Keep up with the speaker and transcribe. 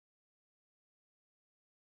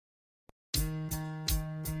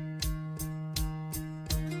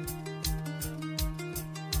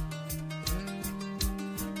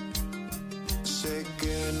sé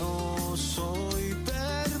que no soy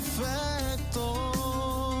perfecto.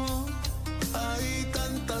 Hay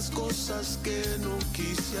tantas cosas que no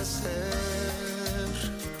quise hacer,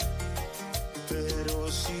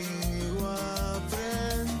 pero sigo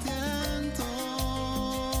aprendiendo.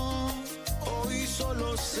 Hoy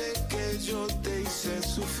solo sé que yo te hice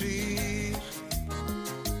sufrir.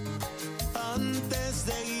 Antes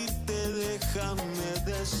de irte, déjame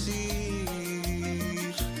decir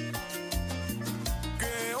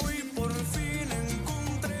que hoy por fin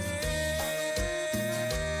encontré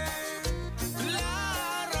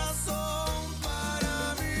la razón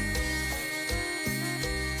para mí,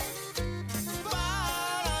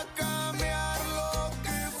 para cambiar lo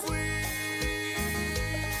que fui,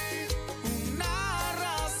 una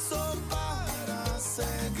razón para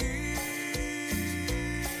seguir,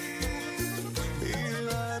 y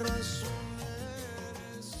la razón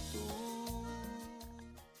eres tú.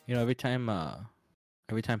 You know, every time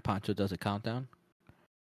Pancho does a countdown,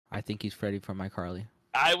 I think he's ready for iCarly.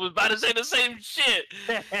 I was about to say the same shit.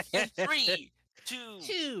 3,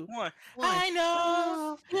 2, 1. I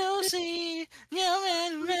know you'll see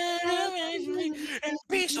and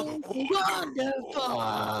be so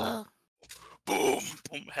wonderful. Boom,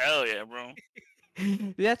 boom. Hell yeah, bro.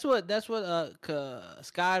 That's what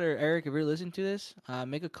Scott or Eric, if you're listening to this,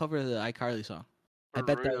 make a cover of the iCarly song. I For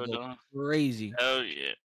bet that real, would go dog. crazy. Hell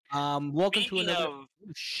yeah. Welcome Speaking to another. of-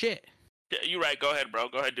 Oh, shit. Yeah, you're right. Go ahead, bro.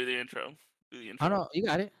 Go ahead, do the intro. Oh no, you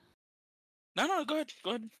got it. No, go ahead. Go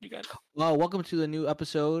ahead. You got it. Well, welcome to the new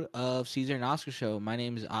episode of Caesar and Oscar Show. My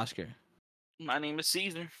name is Oscar, My name is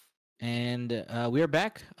Caesar. and we are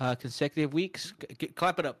back consecutive weeks.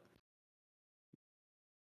 Clap it up.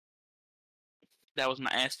 That was my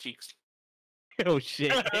ass cheeks. Oh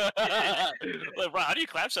shit. Look, bro, how do you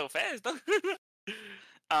clap so fast? What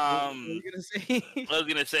were you gonna say? I was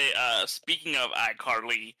gonna say, speaking of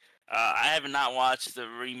iCarly, I have not watched the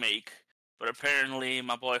remake, but apparently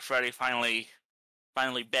my boy Freddie finally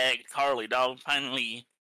bagged Carly, dog. Finally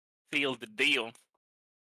sealed the deal.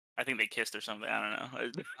 I think they kissed or something. I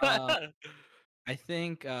don't know. I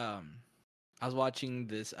think I was watching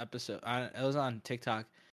this episode. It was on TikTok,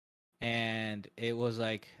 and it was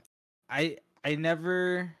like I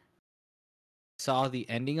never saw the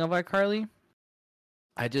ending of iCarly.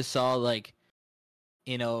 I just saw like,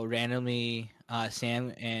 you know, randomly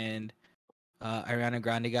Sam and Ariana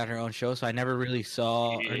Grande got her own show, so I never really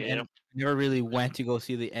saw or Yeah. never really went to go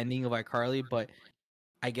see the ending of iCarly. But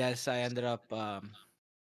I guess I ended up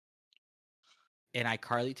in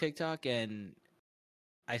iCarly TikTok, and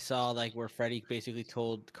I saw like where Freddie basically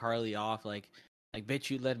told Carly off, like bitch,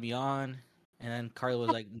 you led me on, and then Carly was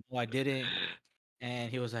like, no, I didn't,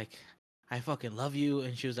 and he was like, I fucking love you,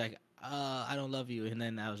 and she was like, I don't love you, and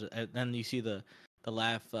then then you see the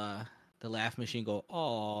laugh machine go,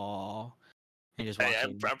 oh, and just walks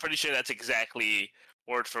away. I'm pretty sure that's exactly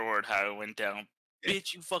word for word how it went down.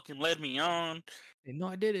 Bitch, you fucking led me on. And, no,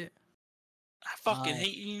 I did it. I fucking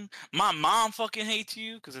hate you. My mom fucking hates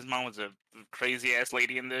you because his mom was a crazy ass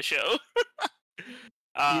lady in the show.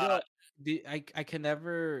 I can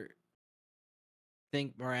never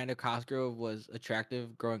think Miranda Cosgrove was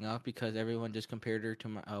attractive growing up because everyone just compared her to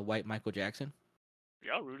white Michael Jackson.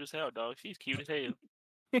 Y'all rude as hell, dog. She's cute as hell.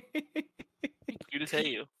 Cute as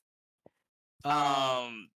hell.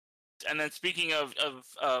 And then speaking of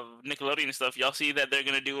Nickelodeon and stuff, y'all see that they're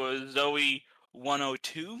gonna do a Zoe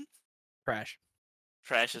 102? Trash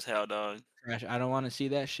as hell, dog. Trash. I don't want to see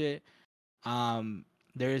that shit.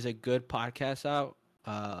 There is a good podcast out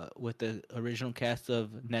with the original cast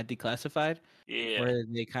of Net Declassified, Yeah. where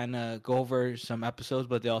they kind of go over some episodes,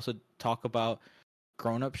 but they also talk about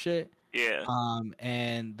grown-up shit. Yeah.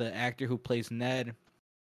 And the actor who plays Ned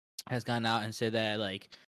has gone out and said that like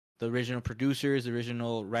the original producers, the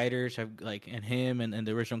original writers have like, and him and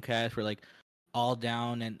the original cast were like all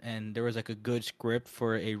down, and there was like a good script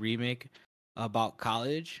for a remake about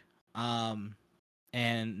college. And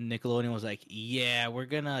Nickelodeon was like, yeah, we're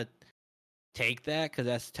gonna take that because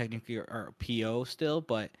that's technically our PO still,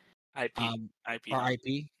 but IP. our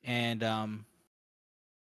IP, and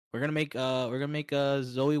we're gonna make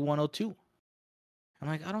Zoe 102. I'm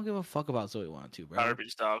like, I don't give a fuck about Zoe 102, bro.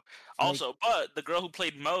 Garbage, dog. Also, but the girl who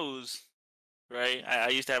played Mose, right? I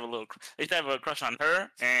used to have a crush on her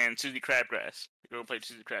and Susie Crabgrass. The girl who played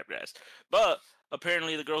Susie Crabgrass. But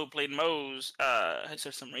apparently, the girl who played Mose has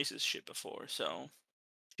said some racist shit before. So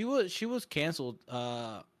she was canceled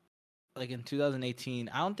like in 2018.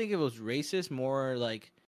 I don't think it was racist. More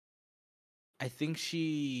like, I think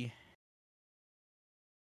she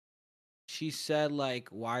said like,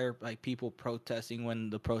 why are like people protesting when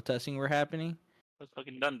the protesting were happening? that's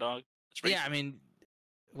fucking done, dog. It's Yeah, racist. I mean,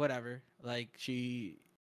 whatever. Like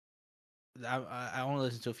I only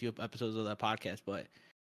listened to a few episodes of that podcast, but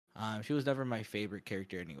she was never my favorite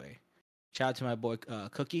character anyway. Shout out to my boy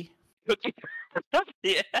Cookie.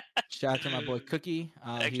 Yeah. Shout out to my boy Cookie.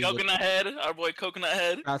 And He's a Coconut Head, our boy Coconut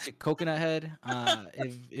Head. shout out to Coconut Head.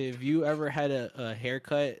 If you ever had a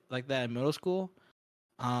haircut like that in middle school,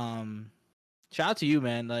 shout out to you,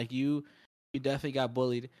 man. Like you definitely got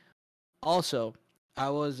bullied. Also, I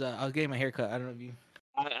was getting my haircut. I don't know if you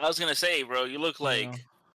I was gonna say, bro, you look you know. like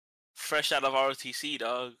fresh out of ROTC,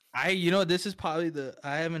 dog. This is probably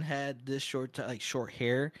I haven't had this short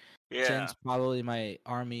hair Yeah. since probably my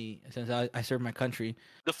army since I served my country.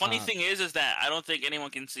 The funny Uh, thing is that I don't think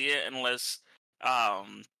anyone can see it unless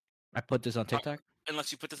um I put this on TikTok.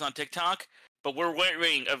 unless you put this on TikTok. But we're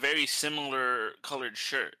wearing a very similar colored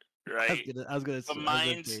shirt, right? I was gonna. But I was gonna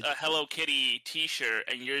mine's say- a Hello Kitty T-shirt,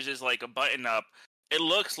 and yours is like a button-up. It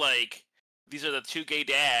looks like these are the two gay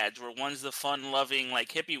dads, where one's the fun-loving like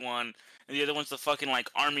hippie one, and the other one's the fucking like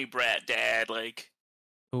army brat dad. Like,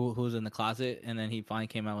 who's in the closet, and then he finally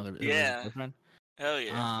came out with a Yeah. girlfriend. hell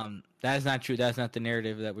yeah. That is not true. That's not the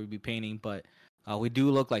narrative that we'd be painting. But we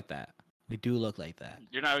do look like that. We do look like that.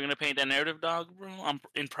 You're not gonna paint that narrative, dog, bro. On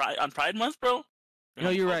Pride Month, bro. No,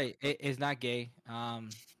 you're right. It's not gay.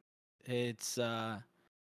 It's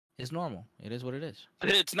normal. It is what it is.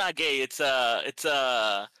 It's not gay. It's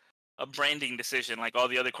a branding decision, like all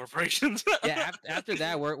the other corporations. Yeah. After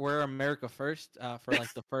that, we're America first. For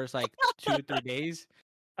like the first like 2-3 days.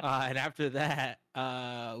 And after that,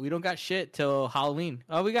 we don't got shit till Halloween.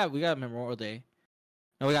 Oh, we got Memorial Day.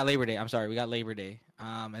 No, we got Labor Day. I'm sorry, we got Labor Day.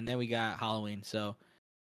 And then we got Halloween. So,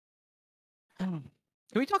 can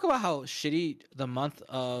we talk about how shitty the month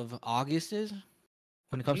of August is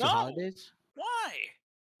when it comes to No. holidays? Why?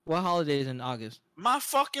 What holidays in August? My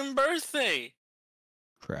fucking birthday.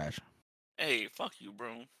 Trash. Hey, fuck you,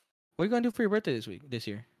 bro. What are you gonna do for your birthday this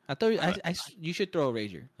year? I thought you should throw a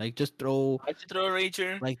rager. Like just throw I should throw a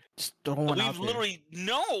rager. just throw one out We there.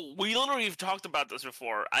 literally have talked about this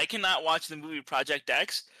before. I cannot watch the movie Project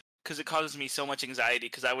X because it causes me so much anxiety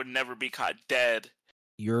because I would never be caught dead.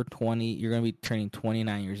 You're 20. You're gonna be turning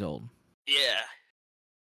 29 years old. Yeah.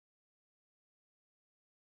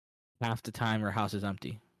 Half the time your house is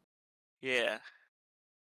empty. Yeah.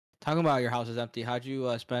 Talking about your house is empty. How'd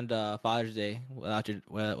you spend Father's Day without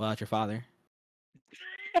your father?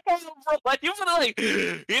 Bro, like, you feel like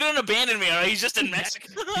he didn't abandon me, alright? He's just in Mexico.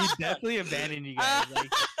 He definitely abandoned you guys.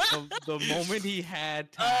 Like the moment he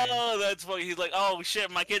had time. Oh, that's funny. He's like, oh shit,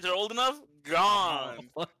 my kids are old enough? Gone.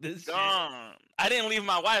 Fuck this shit. Gone. I didn't leave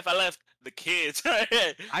my wife. I left the kids.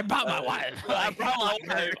 I brought my wife. I brought my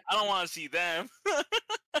wife. I don't want to see them.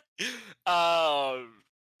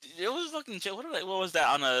 It was fucking chill. What was that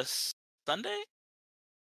on a Sunday?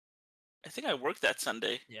 I think I worked that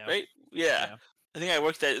Sunday. Yeah. Right? Yeah. I think I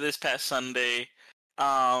worked that this past Sunday.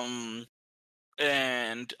 And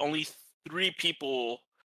only 3 people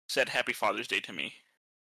said Happy Father's Day to me.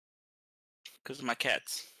 Because of my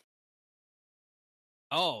cats.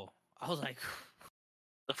 Oh, I was like,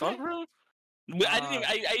 The fuck, bro?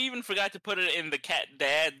 I even forgot to put it in the cat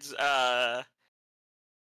dad's the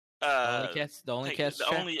only cats.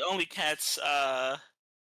 the only cats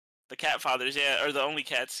the cat fathers, yeah, or the only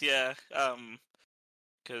cats, yeah.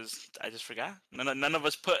 Because I just forgot. None of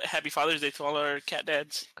us put Happy Father's Day to all our cat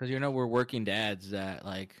dads. Because we're working dads that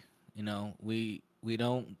we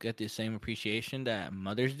don't get the same appreciation that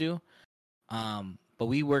mothers do. But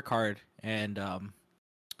we work hard. And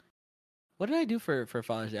what did I do for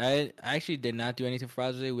Father's Day? I actually did not do anything for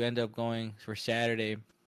Father's Day. We ended up going for Saturday.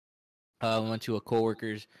 We went to a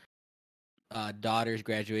coworker's daughter's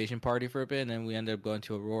graduation party for a bit, and then we ended up going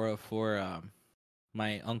to Aurora for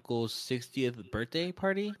my uncle's 60th birthday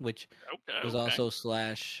party, which was also /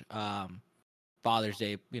 Father's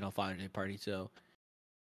Day, Father's Day party. So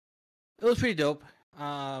it was pretty dope.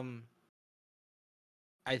 I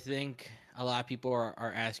think a lot of people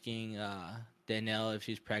are asking Danielle if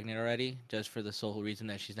she's pregnant already, just for the sole reason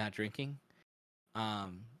that she's not drinking.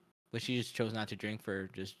 But she just chose not to drink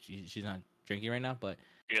she's not drinking right now. But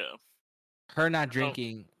yeah, her not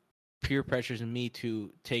drinking peer pressures me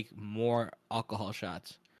to take more alcohol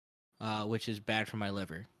shots, which is bad for my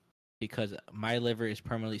liver, because my liver is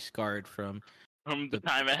permanently scarred from the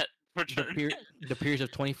time at return. The periods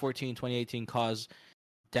of 2014, 2018 caused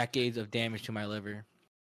decades of damage to my liver.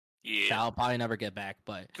 Yeah, that I'll probably never get back.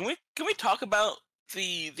 But can we talk about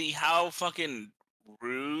the how fucking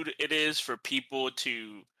rude it is for people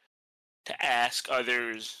to ask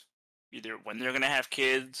others either when they're gonna have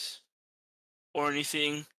kids or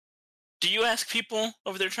anything? Do you ask people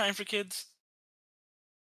over there trying for kids?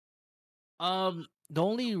 The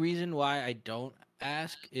only reason why I don't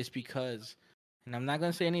ask is because, and I'm not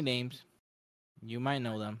gonna say any names. You might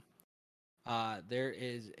know them. There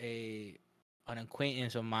is an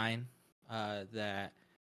acquaintance of mine, that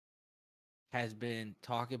has been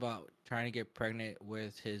talking about trying to get pregnant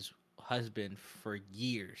with his husband for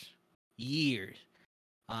years.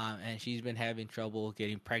 And she's been having trouble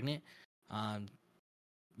getting pregnant. Um,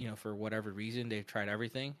 for whatever reason, they've tried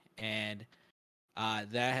everything, and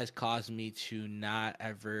that has caused me to not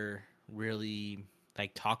ever really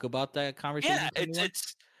like talk about that conversation Yeah, with anyone.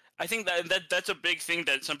 it's. I think that's a big thing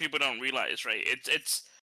that some people don't realize, right? It's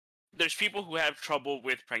there's people who have trouble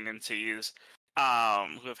with pregnancies,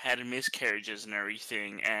 who have had miscarriages and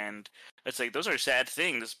everything, and it's like those are sad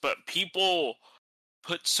things. But people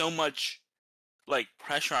put so much like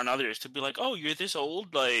pressure on others to be like, oh, you're this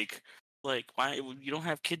old, like why you don't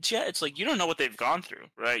have kids yet? It's like you don't know what they've gone through,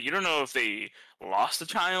 right? You don't know if they lost a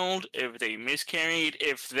child, if they miscarried,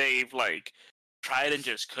 if they've like tried and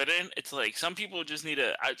just couldn't. It's like some people just need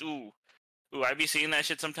to. I be seeing that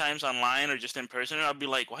shit sometimes online or just in person, and I'll be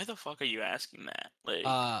like, why the fuck are you asking that? Like,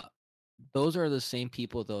 Those are the same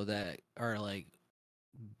people though that are like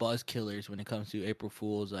buzz killers when it comes to April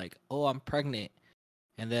Fools. Like, oh, I'm pregnant,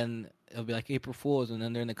 and then it'll be like April Fools, and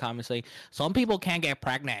then they're in the comments like, some people can't get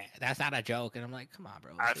pregnant. That's not a joke. And I'm like, come on,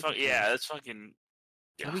 bro. yeah, that's fucking.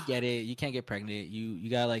 And we get it. You can't get pregnant. You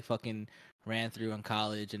got like fucking ran through in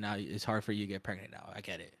college, and now it's hard for you to get pregnant now. I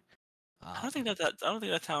get it. I don't think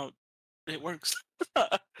that's how it works.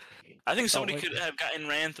 I think somebody could have gotten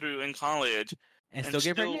ran through in college and still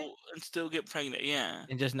get pregnant. And still get pregnant. Yeah.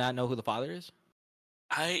 And just not know who the father is.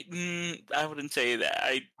 I wouldn't say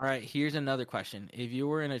that. All right. Here's another question: if you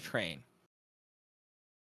were in a train,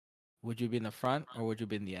 would you be in the front or would you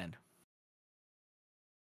be in the end?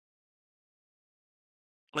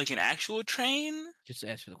 Like an actual train? Just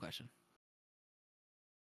answer the question.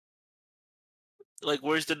 Like,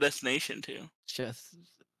 where's the destination to? Just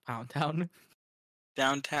Pound Town.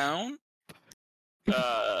 Downtown?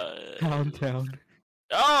 Downtown.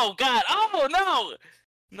 Oh God! Oh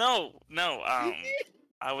no!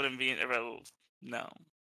 I wouldn't be in. No.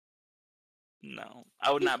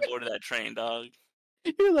 I would not board that train, dog.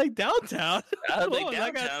 You're like downtown. I was like, downtown.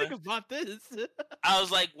 I gotta think about this. I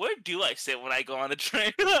was like, where do I sit when I go on the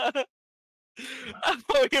train? I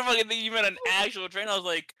thought you meant an actual train. I was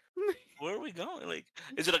like, where are we going? Like,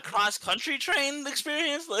 is it a cross country train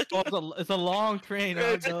experience? Like, it's a long train.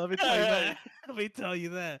 Let me tell you that. Let me tell you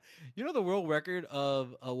that. You know the world record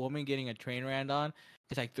of a woman getting a train ran on?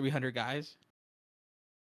 It's like 300 guys.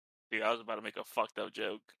 Dude, I was about to make a fucked up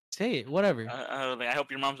joke. Say it, whatever. I hope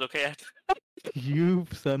your mom's okay after. You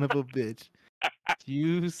son of a bitch.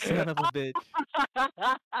 You son of a bitch.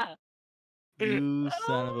 You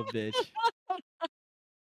son of a bitch.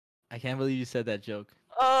 I can't believe you said that joke.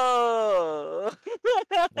 Oh.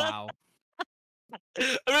 Wow.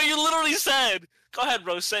 I mean, you literally said, go ahead,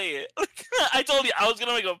 bro, say it. I told you I was going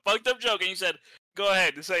to make a fucked up joke, and you said, go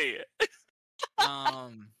ahead, say it.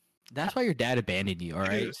 That's why your dad abandoned you,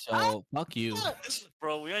 alright? So, fuck you.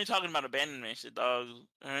 Bro, we ain't talking about abandonment shit, dog,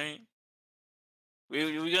 alright?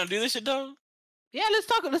 We gonna do this shit, dog? Yeah, let's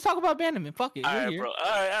talk about abandonment. Fuck it. Alright, bro.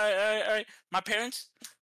 Alright. My parents,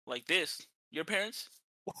 like this. Your parents?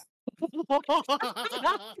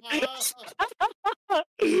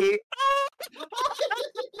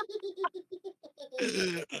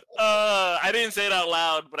 I didn't say it out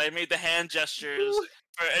loud, but I made the hand gestures.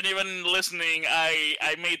 For anyone listening,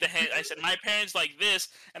 I made the hand. I said my parents like this,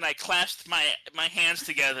 and I clasped my hands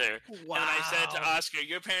together. Wow. And I said to Oscar,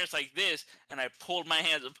 "Your parents like this," and I pulled my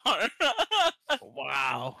hands apart.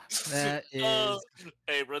 Wow, that is.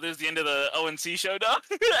 Hey, bro, this is the end of the ONC show, dog.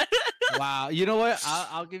 Wow, you know what?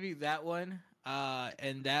 I'll give you that one.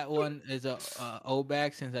 And that one is a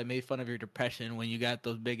OBAC since I made fun of your depression when you got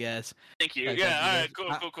those big ass. Thank you. Yeah. All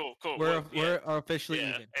right. Cool. We're officially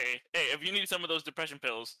even. Hey, if you need some of those depression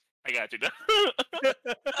pills, I got you.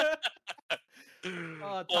 Talking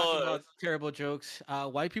about terrible jokes.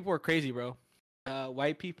 White people are crazy, bro.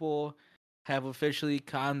 White people have officially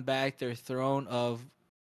come back their throne of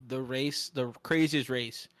the craziest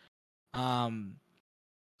race.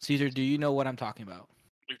 Caesar, do you know what I'm talking about?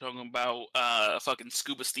 You're talking about fucking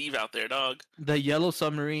Scuba Steve out there, dog. The yellow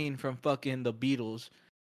submarine from fucking the Beatles.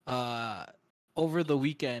 Over the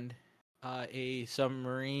weekend, a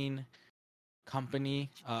submarine company,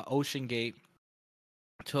 OceanGate,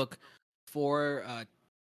 took 4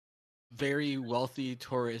 very wealthy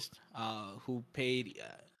tourists who paid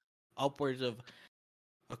upwards of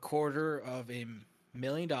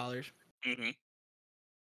 $250,000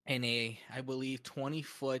 in a, I believe,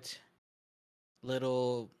 20-foot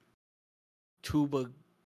little tuba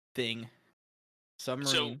thing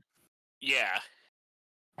submarine. Yeah.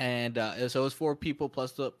 And so it was 4 people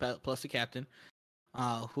plus the captain,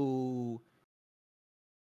 who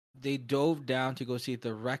they dove down to go see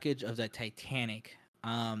the wreckage of the Titanic.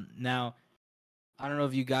 Now, I don't know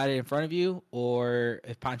if you got it in front of you or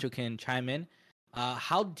if Pancho can chime in.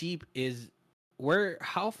 How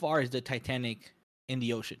far is the Titanic in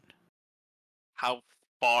the ocean? How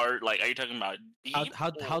far? Like, are you talking about deep?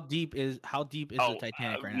 How deep is the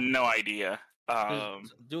Titanic right now? No idea. I'm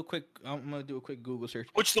gonna do a quick Google search.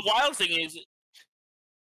 Which the wild thing is,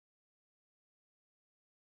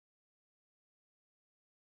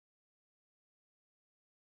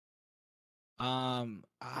 I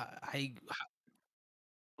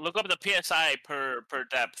look up the PSI per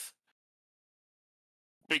depth,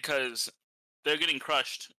 because they're getting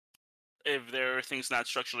crushed if everything's not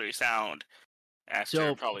structurally sound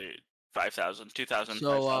after probably 5,000, 2,000,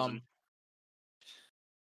 5,000.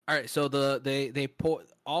 All right, so they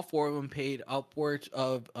all 4 of them paid upwards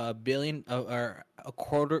of $1 billion or a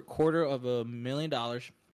quarter of $1 million.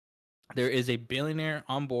 There is a billionaire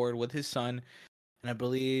on board with his son, and I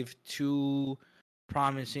believe 2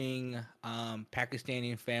 promising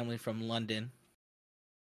Pakistani family from London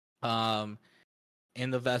in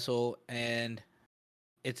the vessel, and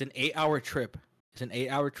it's an 8-hour trip. It's an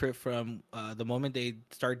 8-hour trip from the moment they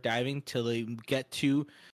start diving till they get to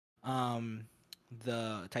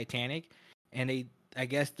the Titanic. And I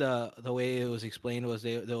guess the way it was explained was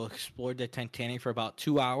they'll explore the Titanic for about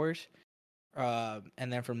 2 hours,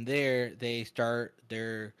 and then from there they start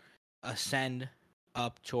their ascend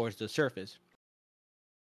up towards the surface.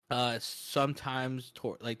 Sometimes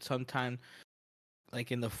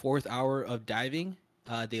like in the 4th hour of diving,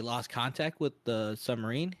 they lost contact with the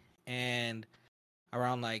submarine, and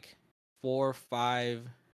around like 5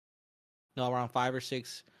 or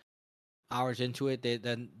 6 hours into it,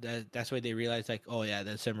 that's why they realized, like, oh yeah,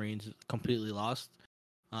 the submarine's completely lost,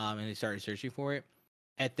 and they started searching for it.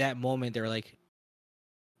 At that moment, they're like,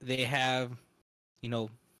 they have,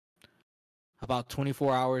 about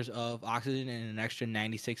 24 hours of oxygen and an extra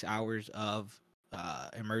 96 hours of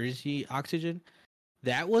emergency oxygen.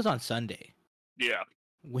 That was on Sunday. Yeah.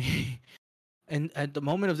 And at the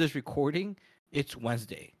moment of this recording, it's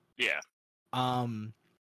Wednesday. Yeah.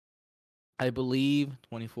 I believe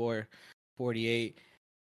 24, 48.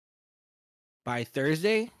 By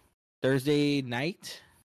Thursday night,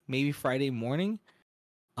 maybe Friday morning,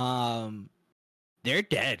 they're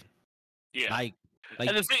dead. Yeah. Like,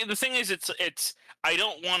 and the thing is, it's I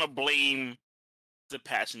don't want to blame the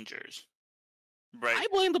passengers, right? I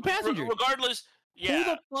blame the passengers. Regardless, yeah. Who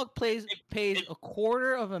the fuck pays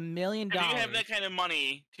 $250,000? If you have that kind of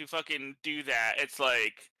money to fucking do that, it's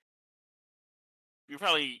like you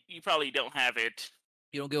probably don't have it.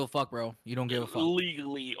 You don't give a fuck, bro. You don't give a fuck.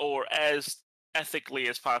 Legally or as ethically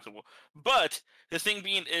as possible. But the thing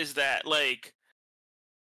being is that, like,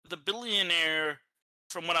 the billionaire,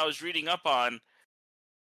 from what I was reading up on,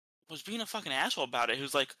 was being a fucking asshole about it. He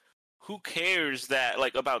was like, who cares that,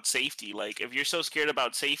 like, about safety? Like, if you're so scared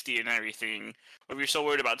about safety and everything, or if you're so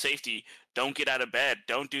worried about safety, don't get out of bed.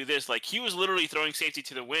 Don't do this. Like, he was literally throwing safety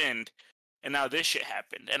to the wind, and now this shit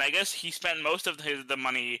happened. And I guess he spent most of the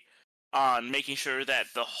money on making sure that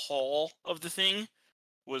the hull of the thing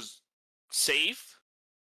was safe,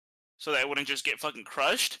 so that it wouldn't just get fucking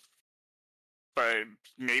crushed. But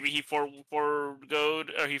maybe he forwent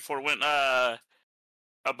a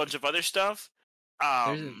bunch of other stuff.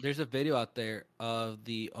 There's a video out there of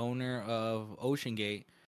the owner of OceanGate,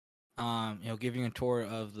 giving a tour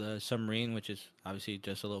of the submarine, which is obviously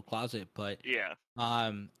just a little closet, but yeah,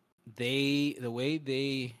 the way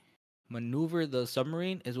they maneuver the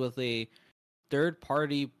submarine is with a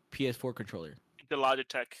third-party PS4 controller. The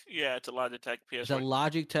Logitech, yeah, it's a Logitech PS4. It's a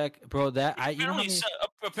Logitech, bro.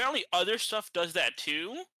 Apparently other stuff does that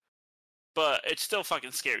too, but it's still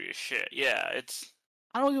fucking scary as shit. Yeah, it's.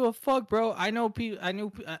 I don't give a fuck, bro. I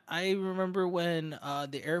remember when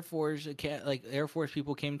the Air Force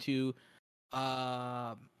people came to,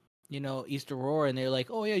 East Aurora, and they're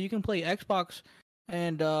like, oh yeah, you can play Xbox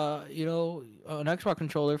and an Xbox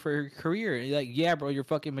controller for your career. And you're like, yeah, bro, you're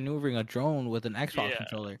fucking maneuvering a drone with an Xbox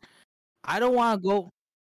controller. I don't want to go.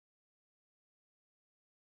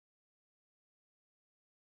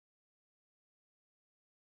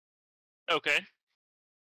 Okay.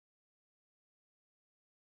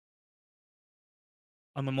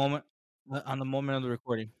 On the moment of the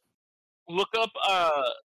recording. Look up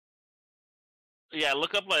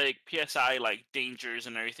like PSI, like dangers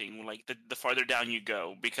and everything, like the farther down you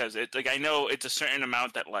go, because it's like, I know it's a certain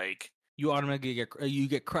amount that, like, you automatically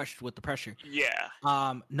get crushed with the pressure.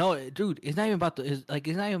 Yeah. No, dude, it's not even about it's not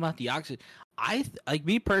even about the oxygen. Like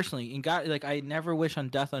me personally, and God, like I never wish on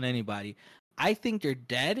death on anybody. I think they're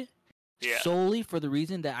dead Yeah. solely for the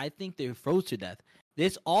reason that I think they froze to death.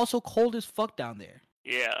 It's also cold as fuck down there.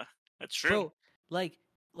 Yeah, that's true. Bro,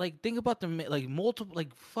 like think about the like multiple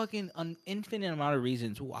like fucking an infinite amount of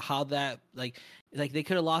reasons how that like they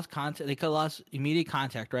could have lost contact. They could have lost immediate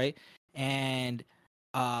contact, right? And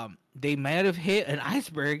they might have hit an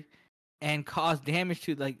iceberg and caused damage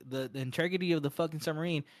to like the integrity of the fucking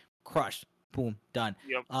submarine. Crushed, boom, done.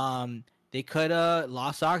 Yep. They could have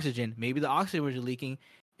lost oxygen. Maybe the oxygen was leaking,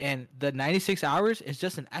 and the 96 hours is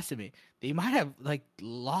just an estimate. They might have like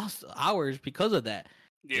lost hours because of that.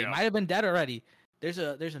 They Yeah. might have been dead already. There's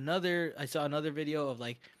another. I saw another video of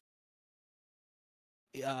like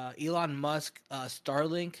Elon Musk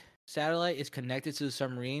Starlink satellite is connected to the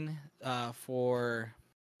submarine for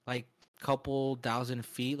like couple thousand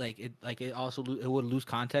feet. Like it also it would lose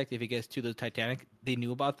contact if it gets to the Titanic. They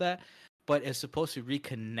knew about that, but it's supposed to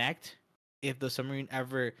reconnect if the submarine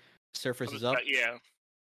ever surfaces up. Yeah.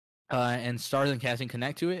 And Starlink hasn't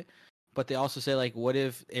connect to it. But they also say like, what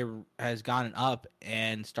if it has gone up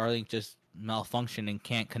and Starlink just malfunctioned and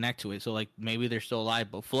can't connect to it? So like maybe they're still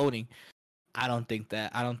alive but floating. I don't think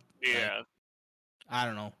that. I don't. Yeah. Like, I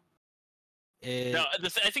don't know. No,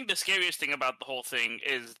 I think the scariest thing about the whole thing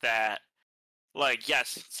is that, like,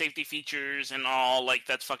 yes, safety features and all, like,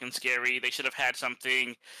 that's fucking scary. They should have had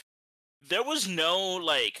something. There was no,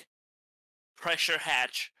 like, pressure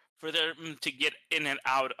hatch for them to get in and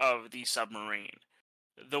out of the submarine.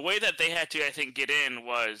 The way that they had to, I think, get in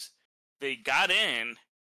was they got in,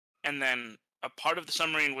 and then a part of the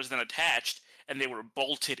submarine was then attached, and they were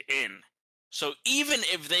bolted in. So even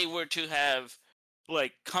if they were to have,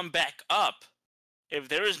 like, come back up, if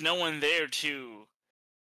there is no one there to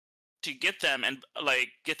get them and like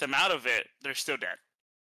get them out of it, they're still dead.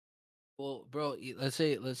 Well, bro, let's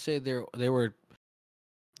say they were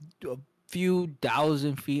a few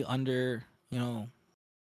thousand feet under,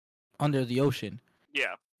 under the ocean.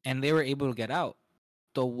 Yeah. And they were able to get out.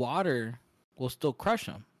 The water will still crush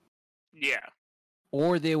them. Yeah.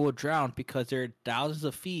 Or they will drown because they're thousands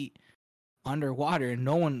of feet underwater, and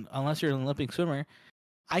no one, unless you're an Olympic swimmer,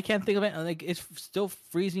 I can't think of it. Like it's still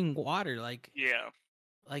freezing water. Like yeah,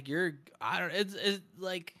 like I don't. It's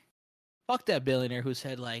like fuck that billionaire who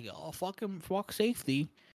said like, oh fuck safety,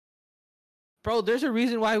 bro. There's a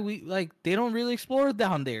reason why they don't really explore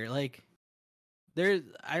down there. Like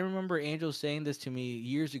I remember Angel saying this to me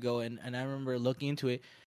years ago, and I remember looking into it.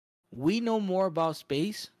 We know more about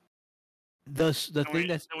space. The thing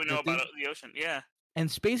that we know about the ocean, yeah. And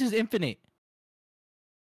space is infinite.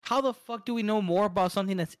 How the fuck do we know more about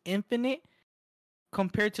something that's infinite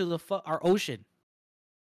compared to our ocean?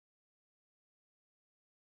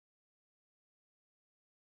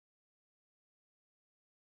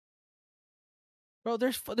 Bro,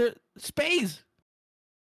 there's space.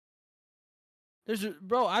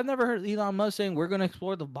 Bro, I've never heard Elon Musk saying we're gonna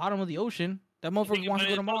explore the bottom of the ocean. That motherfucker wants to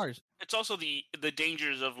go to Mars. It's also the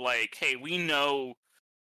dangers of like, hey, we know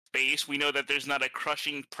space. We know that there's not a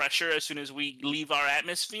crushing pressure as soon as we leave our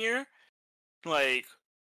atmosphere. Like,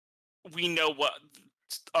 we know what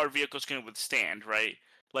our vehicles can withstand, right?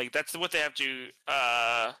 Like, that's what they have to,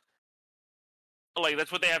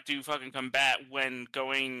 that's what they have to fucking combat when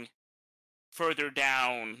going further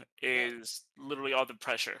down is literally all the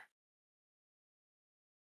pressure.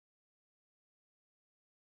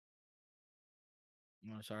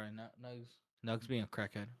 Oh, sorry, Nugs being a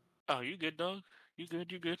crackhead. Oh, you good, dog? You good?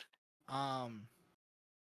 Dude,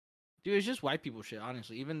 it's just white people shit.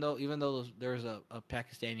 Honestly, even though there's a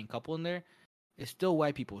Pakistani couple in there, it's still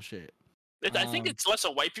white people shit. I think it's less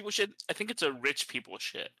a white people shit. I think it's a rich people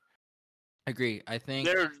shit. Agree. I think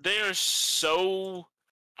they're so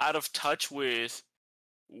out of touch with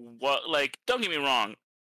what. Like, don't get me wrong.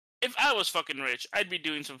 If I was fucking rich, I'd be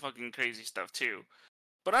doing some fucking crazy stuff too.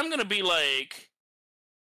 But I'm gonna be like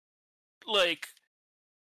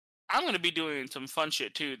I'm gonna be doing some fun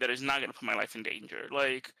shit too that is not gonna put my life in danger.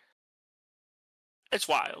 Like, it's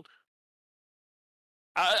wild.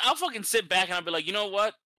 I'll fucking sit back and I'll be like, you know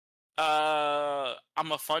what? I'm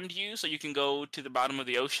gonna fund you so you can go to the bottom of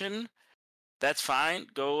the ocean. That's fine.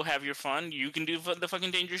 Go have your fun. You can do the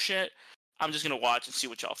fucking dangerous shit. I'm just gonna watch and see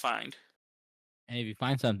what y'all find. And if you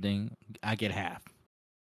find something, I get half.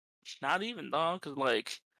 Not even, dog. Cause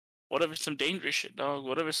like, what if it's some dangerous shit, dog?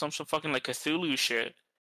 What if it's some fucking like Cthulhu shit?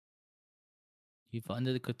 You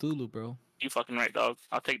funded the Cthulhu, bro. You fucking right, dog.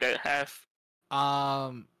 I'll take that half.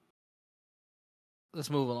 Let's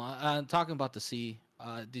move along. Talking about the sea.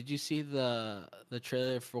 Did you see the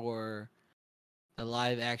trailer for the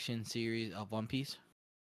live action series of One Piece?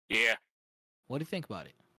 Yeah, What do you think about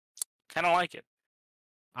it? kind of like it.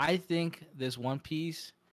 I think this One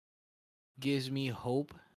Piece gives me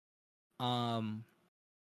hope. Um,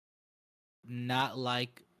 not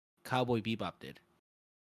like Cowboy Bebop did.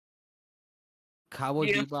 Cowboy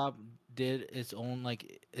Yeah, Bebop did his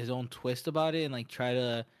own twist about it and like try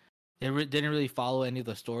to. Didn't really follow any of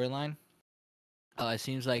the storyline. It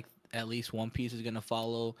seems like at least One Piece is gonna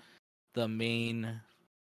follow the main,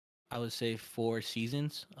 I would say, 4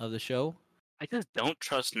 seasons of the show. I just don't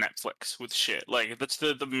trust Netflix with shit. Like that's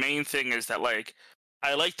the main thing is that like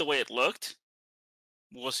I like the way it looked.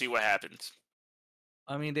 We'll see what happens.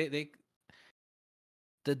 I mean, they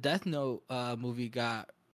the Death Note movie got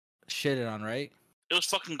shitted on, right? It was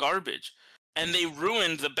fucking garbage, and they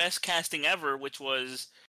ruined the best casting ever, which was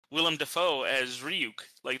Willem Dafoe as Ryuk.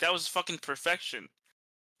 Like that was fucking perfection,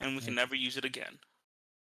 and we can never use it again.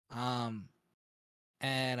 Um,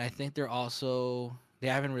 and I think they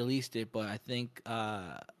haven't released it, but I think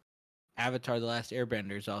Avatar: The Last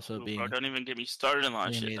Airbender is also Ooh, being bro, don't even get me started on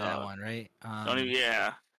that they shit, made that dog. one, right? Don't even,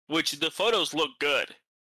 yeah. Which the photos look good,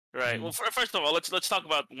 right? Mhm. Well, first of all, let's talk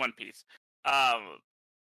about One Piece. I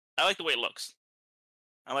like the way it looks.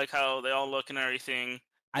 I like how they all look and everything. It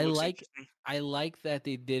I looks like interesting. I like that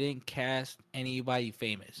they didn't cast anybody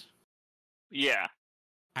famous. Yeah,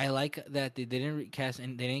 I like that they didn't cast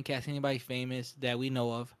anybody famous that we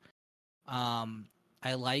know of.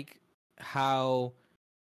 I like how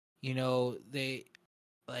they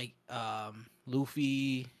like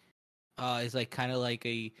Luffy is like kind of like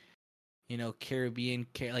a Caribbean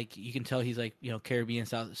like you can tell he's like Caribbean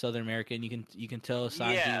Southern American. You can tell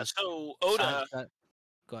yeah. Sanji. So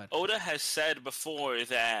Go ahead. Oda has said before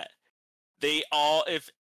that they all if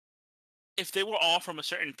they were all from a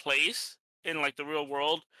certain place in like the real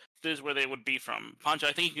world, this is where they would be from. Pancho,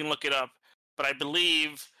 I think you can look it up, but I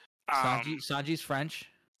believe Sanji's French.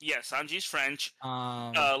 yeah, Sanji's French,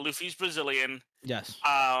 Um, Luffy's Brazilian, yes,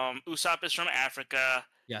 Usopp is from Africa.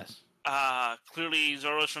 yes, Clearly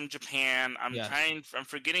Zoro's from Japan. yes. I'm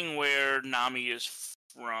forgetting where Nami is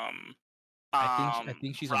from. I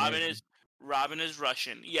think she's Robin American. is Robin is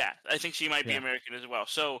Russian. Yeah, I think she might be Yeah. American as well.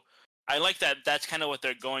 So I like that. That's kind of what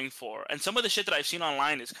they're going for. And some of the shit that I've seen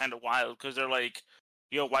online is kind of wild because they're like,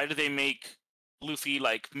 "Yo, why do they make Luffy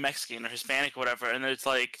like Mexican or Hispanic or whatever?" And it's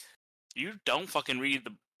like, you don't fucking read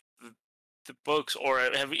the books or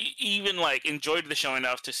have even like enjoyed the show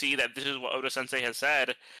enough to see that this is what Oda Sensei has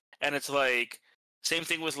said. And it's like same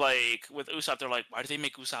thing with Usopp. They're like, why do they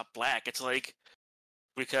make Usopp black? It's like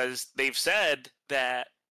because they've said that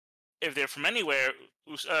if they're from anywhere,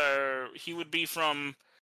 he would be from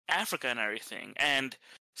Africa and everything. And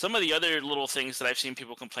some of the other little things that I've seen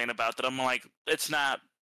people complain about that I'm like, it's not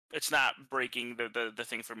breaking the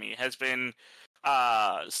thing for me. Has been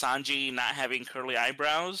Sanji not having curly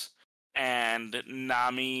eyebrows and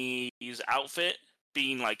Nami's outfit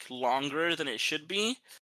being like longer than it should be.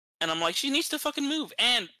 And I'm like, she needs to fucking move.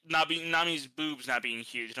 And Nami's boobs not being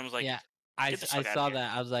huge. And I was like, Yeah, I get the fuck out saw of here.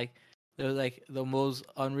 that. I was like, it was like the most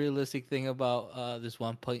unrealistic thing about this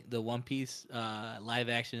the One Piece live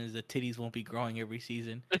action is the titties won't be growing every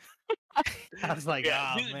season. I was like,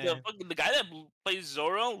 Yeah, oh dude, man. the guy that plays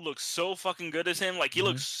Zoro looks so fucking good as him. Like he Mhm.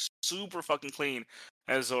 looks super fucking clean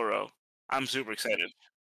as Zoro. I'm super excited.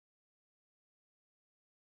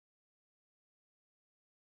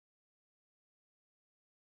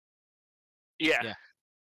 Yeah, Yeah.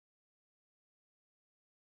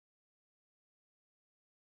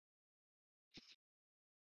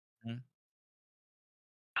 Mhm.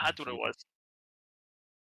 that's what it was.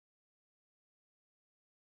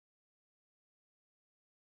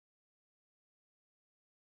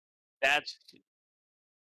 That's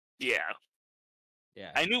yeah.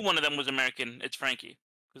 Yeah. I knew one of them was American. It's Frankie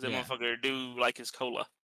because that Yeah. motherfucker do like his cola.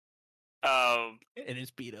 Um, And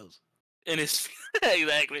his speedos. and his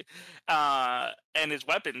exactly, and his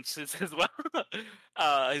weapons as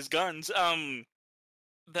well. His guns.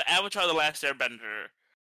 The Avatar: The Last Airbender.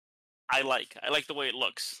 I like the way it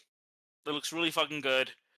looks. It looks really fucking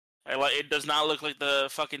good. I like. It does not look like the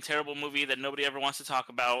fucking terrible movie that nobody ever wants to talk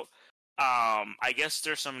about. I guess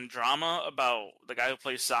there's some drama about the guy who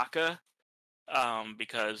plays Sokka,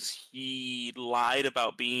 because he lied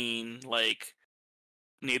about being like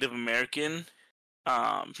Native American.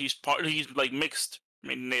 He's like mixed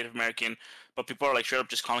Native American, but people are like straight up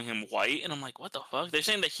just calling him white, and I'm like, what the fuck? They're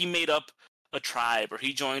saying that he made up a tribe or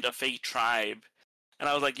he joined a fake tribe, and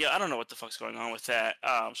I was like, yeah, I don't know what the fuck's going on with that.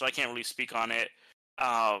 So I can't really speak on it.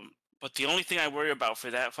 But the only thing I worry about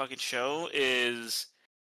for that fucking show is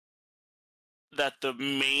that the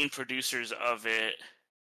main producers of it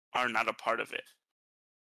are not a part of it.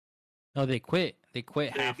 No, they quit. They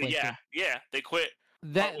quit halfway through. They quit.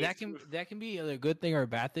 That can be either a good thing or a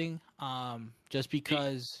bad thing. Just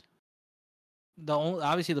because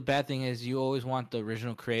obviously the bad thing is you always want the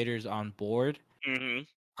original creators on board.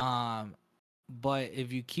 Mm-hmm. But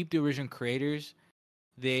if you keep the original creators,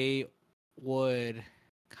 they would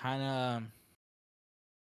kind of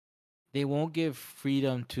they won't give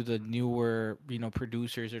freedom to the newer,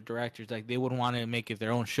 producers or directors. Like they would want to make it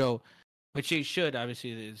their own show, which they should.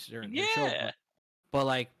 Obviously, it's their show. But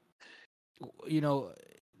like,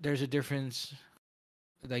 there's a difference.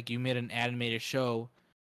 Like you made an animated show,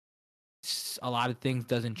 a lot of things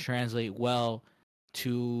doesn't translate well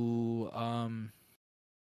to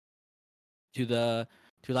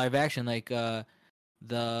live action. Like the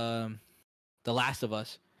Last of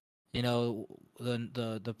Us.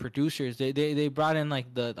 The producers they brought in like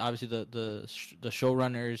obviously the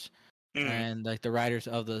showrunners and like the writers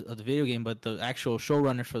of the video game, but the actual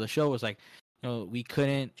showrunners for the show was like, we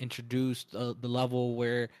couldn't introduce the level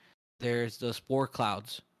where there's the spore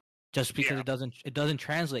clouds just because it doesn't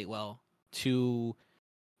translate well to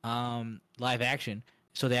live action,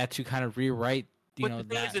 so they had to kind of rewrite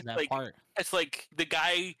that part. It's like the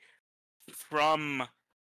guy from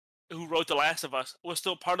who wrote The Last of Us was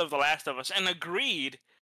still part of The Last of Us and agreed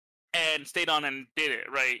and stayed on and did it,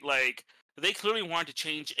 right? Like, they clearly wanted to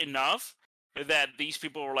change enough that these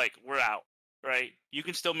people were like, we're out, right? You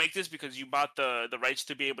can still make this because you bought the rights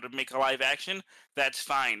to be able to make a live action. That's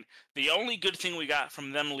fine. The only good thing we got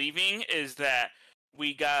from them leaving is that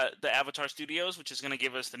we got the Avatar Studios, which is going to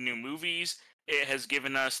give us the new movies. It has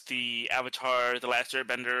given us the Avatar The Last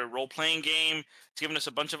Airbender role-playing game. It's given us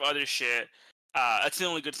a bunch of other shit. That's the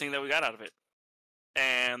only good thing that we got out of it.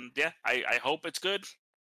 And yeah, I hope it's good.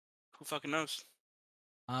 Who fucking knows?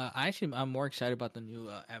 I'm more excited about the new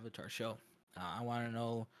Avatar show. I want to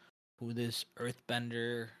know who this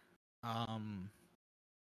Earthbender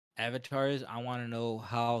Avatar is. I want to know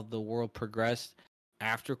how the world progressed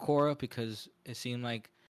after Korra, because it seemed like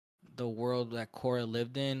the world that Korra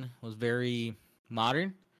lived in was very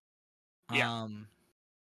modern. Yeah.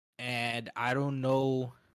 And I don't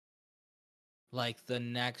know, like the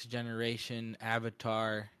next generation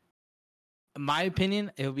Avatar. In my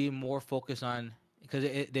opinion, it would be more focused on, because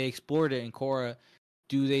they explored it in Korra.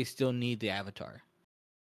 Do they still need the Avatar?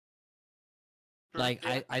 Sure, Like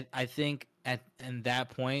yeah. I think at that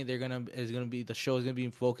point the show is gonna be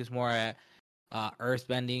focused more at earth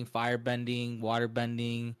bending, fire bending, water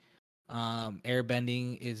bending, air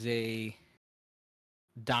bending is a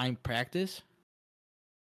dying practice,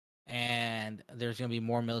 and there's gonna be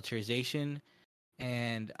more militarization,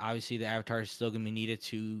 and obviously the Avatar is still gonna be needed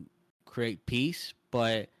to create peace,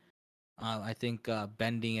 but I think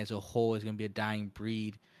bending as a whole is gonna be a dying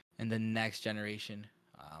breed in the next generation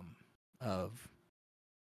of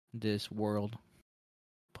this world.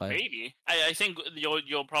 But Maybe. I think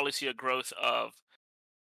you'll probably see a growth of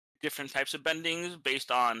different types of bendings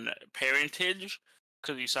based on parentage,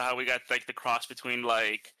 because you saw how we got like the cross between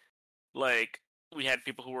like we had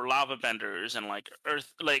people who were lava benders and like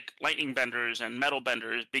earth, like lightning benders and metal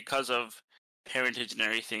benders because of parentage and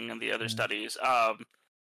everything and the other studies. Yeah,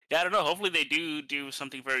 I don't know. Hopefully they do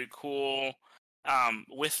something very cool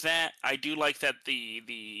with that. I do like that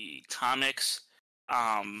the comics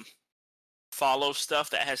follow stuff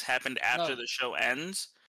that has happened after the show ends.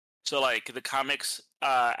 So like the comics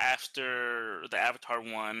after the Avatar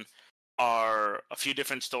one are a few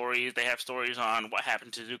different stories. They have stories on what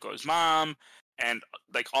happened to Zuko's mom, and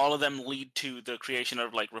like all of them lead to the creation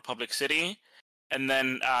of like Republic City. And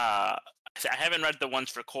then I haven't read the ones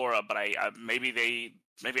for Korra, but I maybe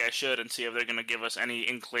I should, and see if they're gonna give us any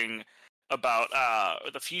inkling about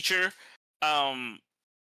the future.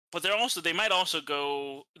 But they might also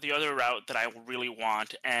go the other route that I really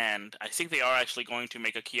want, and I think they are actually going to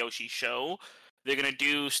make a Kyoshi show. They're going to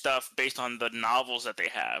do stuff based on the novels that they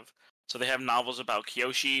have. So they have novels about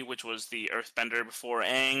Kyoshi, which was the Earthbender before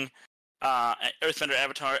Aang, Earthbender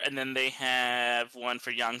Avatar, and then they have one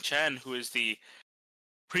for Yang Chen, who is the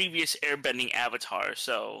previous airbending Avatar.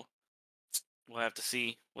 So we'll have to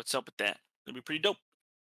see what's up with that. It'll be pretty dope.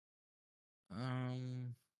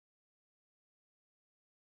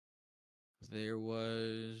 There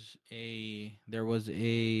was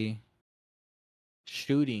a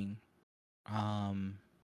shooting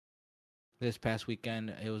this past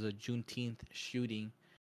weekend. It was a Juneteenth shooting.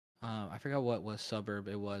 I forgot what suburb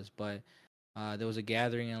it was, but there was a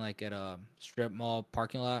gathering in like at a strip mall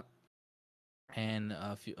parking lot, and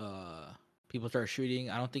a few people started shooting.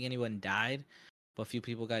 I don't think anyone died, but a few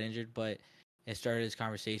people got injured. But it started this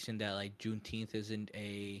conversation that like Juneteenth isn't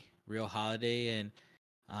a real holiday, and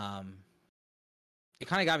it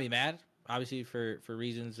kind of got me mad. Obviously, for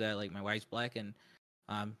reasons that like my wife's black, and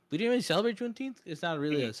we didn't really celebrate Juneteenth. It's not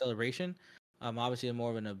really a celebration. Obviously,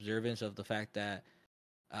 more of an observance of the fact that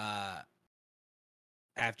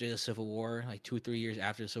after the Civil War, like 2 or 3 years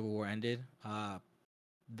after the Civil War ended,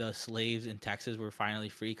 the slaves in Texas were finally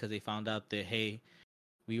free because they found out that, hey,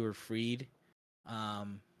 we were freed,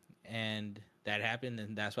 and that happened,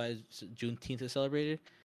 and that's why Juneteenth is celebrated.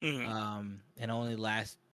 And only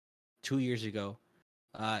last 2 years ago,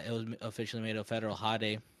 it was officially made a federal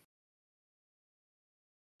holiday. It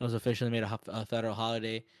was officially made a federal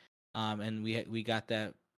holiday, and we got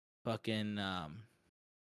that fucking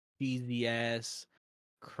cheesy ass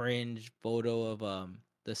cringe photo of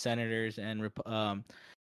the senators and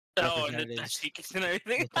and the representatives, tashikis and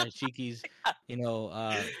everything. the tashikis,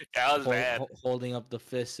 That was bad. holding up the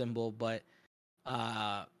fist symbol. But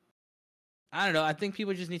I don't know. I think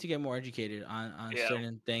people just need to get more educated on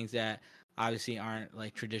certain things that obviously aren't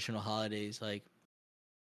like traditional holidays. Like,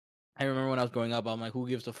 I remember when I was growing up, I'm like, who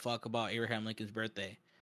gives a fuck about Abraham Lincoln's birthday?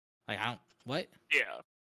 Like, I don't. What? Yeah.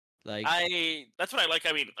 Like, that's what I like.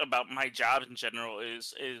 I mean, about my job in general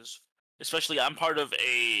is especially I'm part of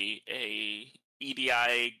a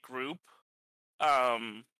EDI group,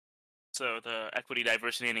 so the Equity,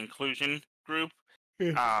 Diversity, and Inclusion group,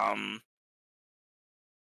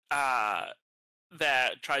 that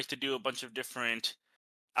tries to do a bunch of different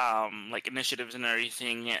like initiatives and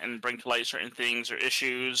everything, and bring to light certain things or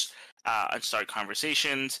issues, and start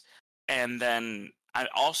conversations. And then I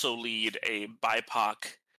also lead a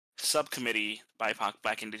BIPOC subcommittee, BIPOC,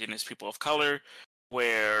 Black, Indigenous, People of Color,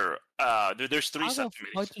 where there's three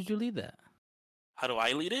subcommittees. How did you lead that? How do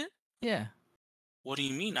I lead it? Yeah. What do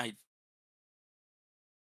you mean? I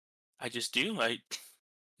just do.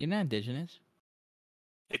 You're not Indigenous.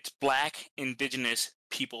 It's Black, Indigenous,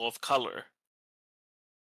 People of Color.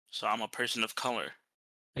 So I'm a person of color.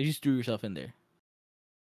 I just threw yourself in there.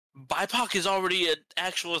 BIPOC is already an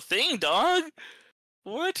actual thing, dog.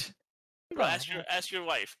 What? Bro, ask your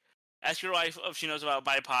wife. Ask your wife if she knows about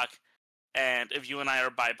BIPOC, and if you and I are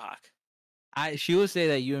BIPOC. She will say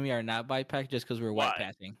that you and me are not BIPOC just because we're Why? white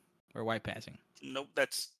passing. We're white passing. Nope,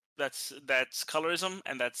 that's colorism,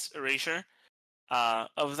 and that's erasure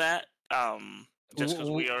of that. Just because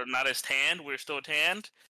we are not as tanned, we're still tanned.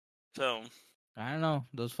 So I don't know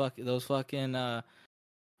those fucking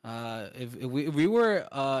if we were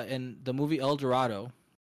in the movie El Dorado,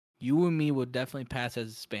 you and me would definitely pass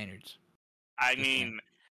as Spaniards. I mean,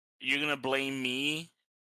 you're gonna blame me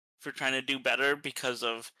for trying to do better because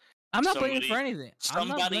of I'm not blaming for anything.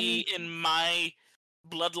 Somebody in my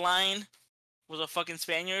bloodline was a fucking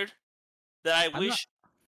Spaniard that I wish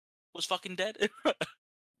was fucking dead.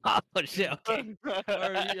 Oh shit! Okay.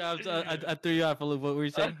 I threw you off a little. What were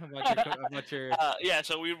you saying about your? Yeah,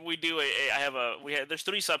 so we do there's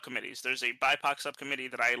 3 subcommittees. There's a BIPOC subcommittee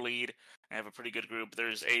that I lead. I have a pretty good group.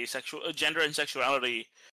 There's a gender and sexuality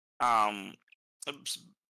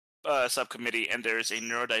subcommittee, and there's a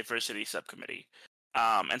neurodiversity subcommittee.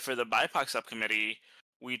 And for the BIPOC subcommittee,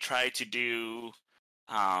 we try to do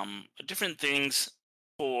different things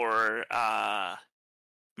for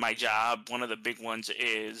my job. One of the big ones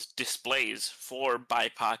is displays for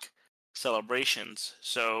BIPOC celebrations.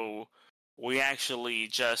 So we actually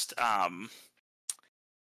just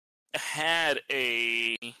had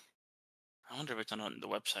a, I wonder if it's on the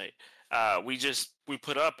website. We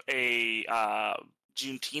put up a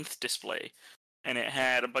Juneteenth display, and it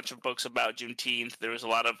had a bunch of books about Juneteenth. There was a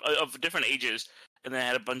lot of different ages, and then it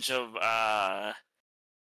had a bunch of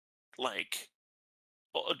like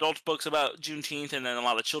adult books about Juneteenth, and then a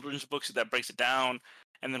lot of children's books that breaks it down.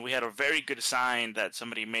 And then we had a very good sign that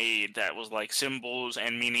somebody made that was like symbols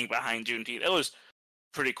and meaning behind Juneteenth. It was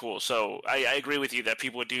pretty cool. So I agree with you that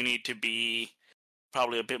people do need to be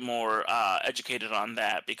probably a bit more educated on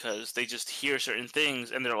that, because they just hear certain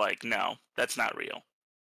things and they're like, no, that's not real.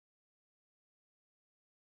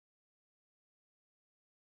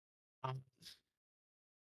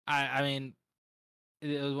 I mean,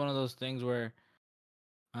 it was one of those things where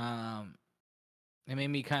it made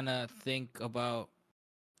me kind of think about,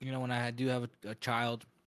 when I do have a child,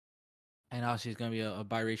 and obviously it's going to be a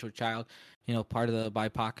biracial child, part of the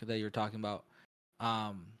BIPOC that you're talking about.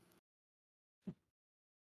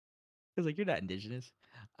 Because like, you're not Indigenous.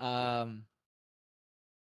 I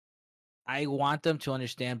want them to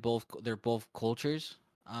understand they're both cultures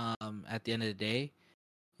at the end of the day,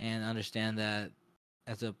 and understand that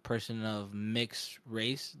as a person of mixed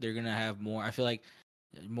race, they're going to have more, I feel like,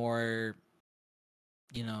 more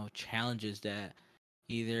challenges that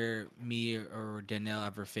either me or Danielle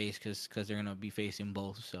ever face, because they're gonna be facing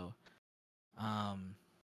both. So, I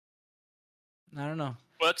don't know.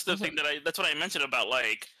 Well, that's the thing that's what I mentioned about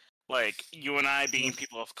like you and I being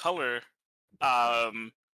people of color. I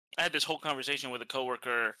had this whole conversation with a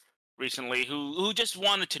coworker recently who just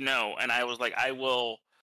wanted to know, and I was like, I will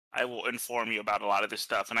inform you about a lot of this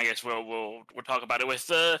stuff, and I guess we'll talk about it with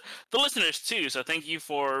the listeners too. So thank you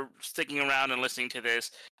for sticking around and listening to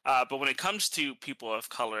this. But when it comes to people of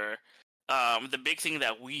color, the big thing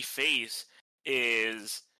that we face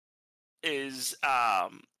is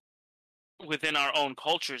within our own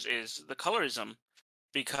cultures is the colorism,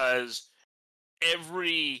 because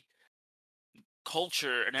every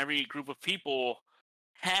culture and every group of people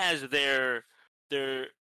has their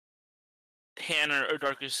tanner or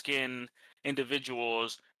darker skin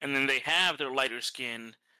individuals, and then they have their lighter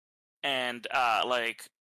skin and like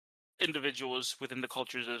individuals within the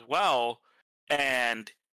cultures as well.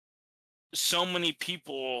 And so many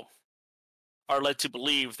people are led to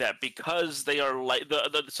believe that because they are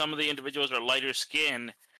some of the individuals are lighter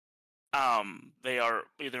skin, they are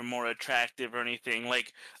either more attractive or anything.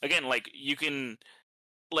 Like, again, like you can,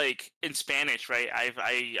 like in Spanish, right?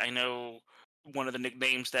 I know one of the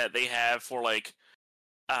nicknames that they have for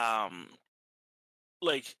um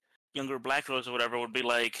like younger black girls or whatever would be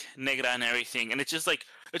like negra and everything. And it's just like,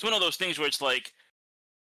 it's one of those things where it's like,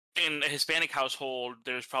 in a Hispanic household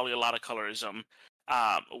there's probably a lot of colorism,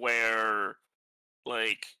 where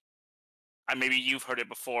like, maybe you've heard it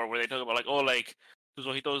before, where they talk about like, oh, like tus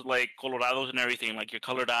ojitos like colorados and everything, like your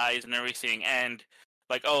colored eyes and everything, and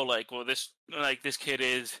like, oh, like, well, this kid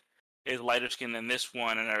is lighter skinned than this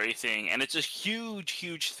one and everything, and it's a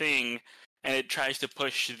huge thing, and it tries to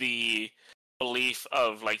push the belief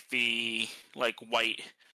of like the like white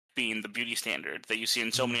being the beauty standard that you see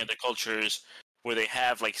in so many other cultures, where they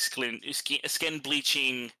have like skin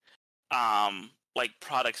bleaching like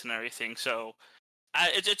products and everything. So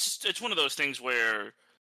it's one of those things where,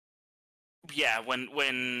 yeah,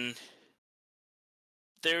 when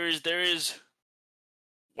there is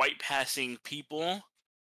white passing people,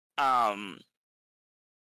 but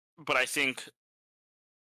I think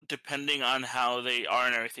depending on how they are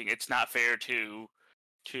and everything, it's not fair to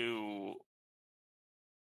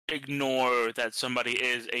ignore that somebody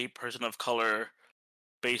is a person of color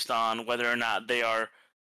based on whether or not they are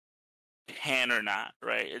tan or not,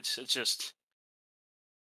 right? It's just,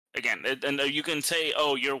 again, and you can say,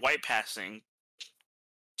 oh, you're white passing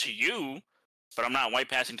to you, but I'm not white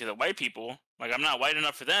passing to the white people. Like, I'm not white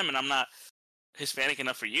enough for them, and I'm not Hispanic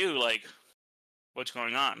enough for you. Like, what's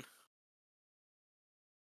going on?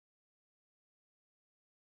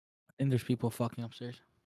 I think there's people fucking upstairs.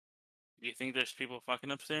 Do you think there's people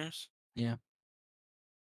fucking upstairs? Yeah.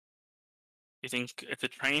 You think it's a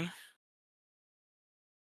train?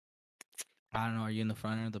 I don't know. Are you in the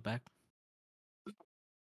front or the back?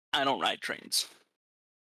 I don't ride trains.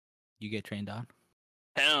 You get trained on?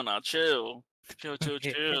 Hell no, chill.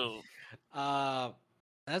 Chill.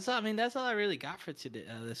 That's all. I mean, that's all I really got for today.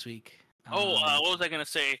 This week. What was I gonna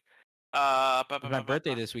say? It's my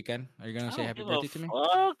birthday this weekend. Are you gonna say happy birthday to me?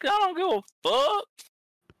 I don't give a fuck.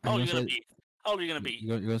 How old are you gonna be? How old are you gonna be?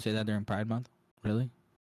 You're gonna say that during Pride Month? Really?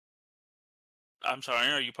 I'm sorry.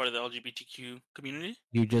 Are you part of the LGBTQ community?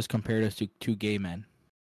 You just compared us to two gay men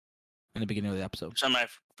in the beginning of the episode.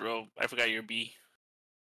 Bro, I forgot you're B.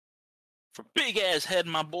 For big ass head,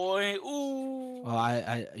 my boy. Ooh.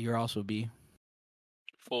 Well, you're also B.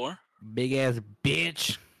 For big ass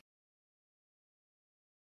bitch.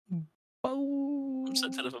 I'm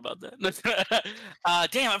sensitive about that.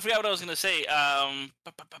 Damn, I forgot what I was gonna say.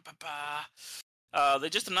 They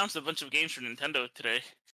just announced a bunch of games for Nintendo today.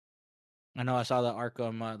 I know. I saw the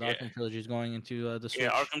Arkham. The Arkham trilogy is going into the Switch.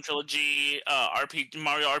 Yeah, Arkham trilogy.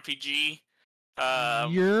 Mario RPG.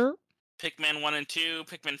 Yeah. Pikmin 1 and 2,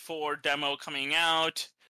 Pikmin 4 demo coming out.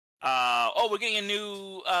 We're getting a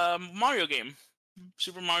new Mario game,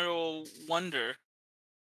 Super Mario Wonder.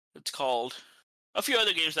 It's called. A few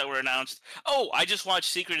other games that were announced. Oh, I just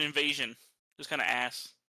watched Secret Invasion. It was kind of ass.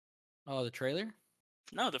 Oh, the trailer?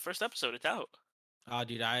 No, the first episode. It's out. Oh,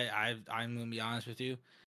 dude, I'm gonna be honest with you.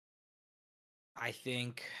 I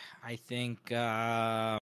think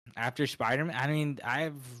after Spider-Man, I mean,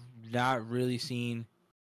 I've not really seen.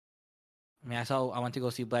 I mean, I went to go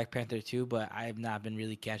see Black Panther 2, but I have not been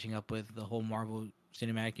really catching up with the whole Marvel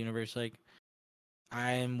Cinematic Universe. Like,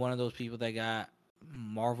 I'm one of those people that got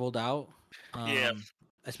marveled out. Yeah.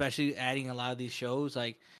 Especially adding a lot of these shows.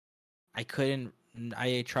 Like, I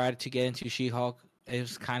tried to get into She-Hulk. It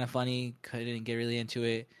was kind of funny. Couldn't get really into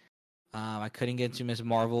it. I couldn't get into Ms.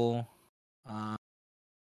 Marvel.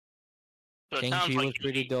 So it Shang-Chi was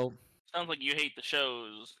pretty dope. Sounds like you hate the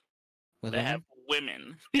shows With that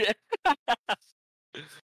women? have women.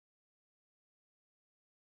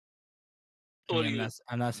 I What mean, do you?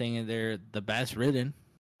 I'm not saying they're the best written.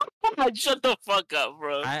 Shut the fuck up,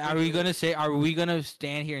 bro. Are we gonna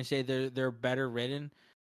stand here and say they're better written?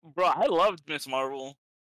 Bro, I loved Miss Marvel.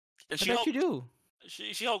 And I bet you do.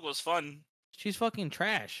 She Hulk was fun. She's fucking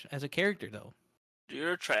trash as a character, though.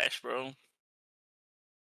 You're trash, bro.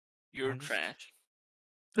 You're I'm just- trash.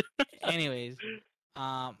 Anyways,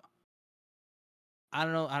 I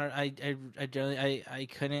don't know. I generally I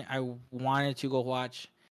couldn't. I wanted to go watch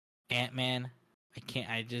Ant-Man. I can't.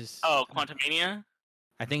 I just. Oh, Quantumania?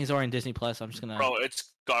 I think it's already in Disney Plus. I'm just gonna. Bro,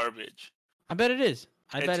 it's garbage. I bet it is.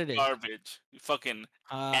 I bet it It's is. garbage. You fucking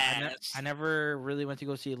ass. I never really went to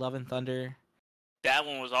go see Love and Thunder. That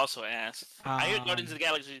one was also ass. I hear Guardians of the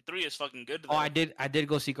Galaxy 3 is fucking good. Oh, I did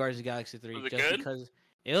go see Guardians of the Galaxy 3 Was it just good? because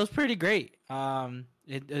it was pretty great.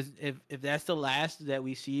 It is, if that's the last that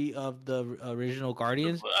we see of the original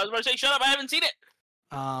Guardians, I was about to say, shut up, I haven't seen it.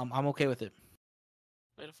 I'm okay with it.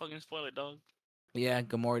 Way to fucking spoil it, dog. Yeah,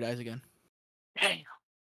 Gamora dies again. Damn.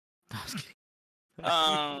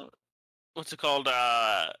 What's it called?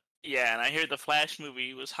 Yeah, and I hear the Flash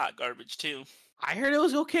movie was hot garbage too. I heard it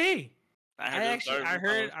was okay. I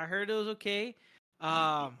heard it was okay.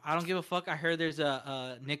 I don't give a fuck. I heard there's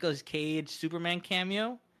a Nicolas Cage Superman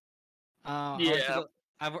cameo. Yeah.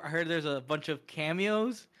 I heard there's a bunch of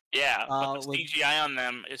cameos. Yeah, but the with- CGI on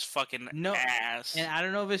them is fucking ass. And I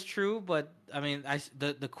don't know if it's true, but I mean,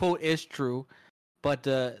 the quote is true. But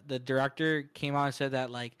the director came out and said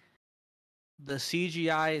that like the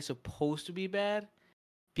CGI is supposed to be bad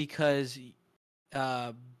because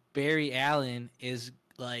Barry Allen is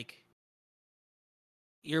like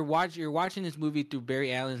you're watching this movie through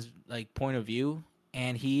Barry Allen's like point of view,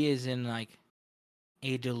 and he is in like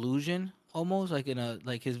a delusion almost, like in a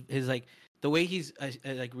like his like the way he's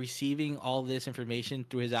like receiving all this information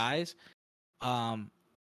through his eyes.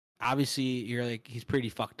 Obviously you're like he's pretty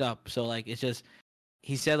fucked up. So like it's just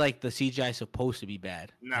he said like the CGI is supposed to be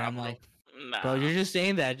bad. Nah, and I'm bro. like, Nah. bro, you're just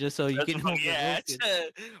saying that just so you can know. Yeah,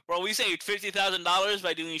 bro. We saved $50,000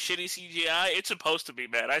 by doing shitty CGI. It's supposed to be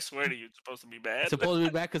bad. I swear to you, it's supposed to be bad. It's supposed to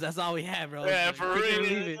be bad because that's all we have, bro. Yeah, Like, for take it or real.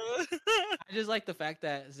 leave it. I just like the fact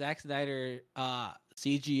that Zack Snyder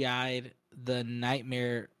CGI'd the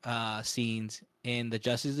nightmare scenes in the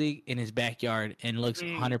Justice League in his backyard and looks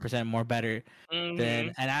 100% more better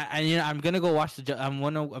than. And you know I'm gonna go watch I'm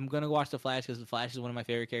gonna go watch the Flash because the Flash is one of my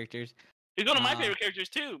favorite characters. He's one of my favorite characters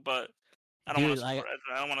too, but I don't dude, want to support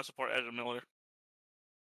Ezra. I don't want to support Ezra Miller.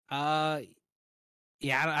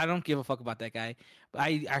 Yeah, I don't give a fuck about that guy. But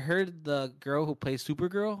I heard the girl who plays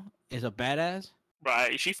Supergirl is a badass.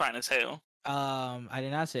 Right, she's fine as hell. I did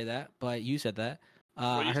not say that, but you said that.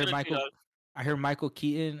 Well, you I heard Michael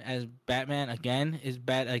Keaton as Batman again is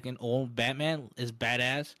bad, like an old Batman is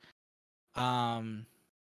badass. And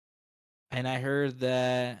I heard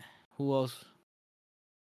that who else?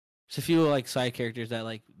 There's a few like side characters that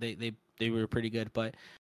like they were pretty good, but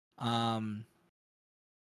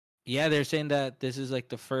yeah, they're saying that this is like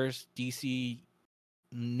the first DC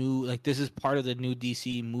new like this is part of the new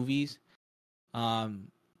DC movies.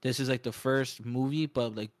 This is like the first movie,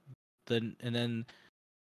 but like and then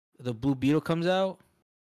the Blue Beetle comes out,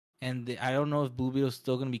 and I don't know if Blue Beetle's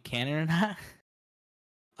still gonna be canon or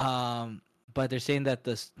not. But they're saying that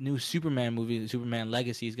the new Superman movie, Superman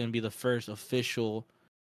Legacy, is gonna be the first official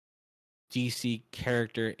DC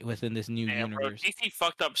character within this new universe. Bro, DC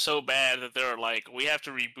fucked up so bad that they're like, we have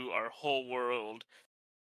to reboot our whole world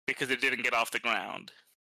because it didn't get off the ground.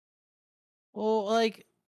 Well, like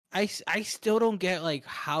I still don't get like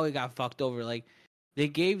how it got fucked over. Like they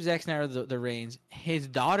gave Zack Snyder the reins. His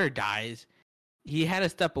daughter dies. He had to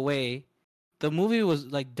step away. The movie was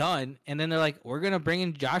like done, and then they're like, "We're gonna bring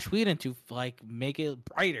in Josh Whedon to like make it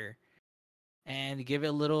brighter and give it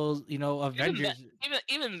a little, you know, Avengers."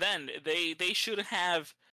 Even then, they should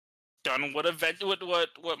have done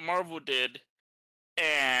what Marvel did,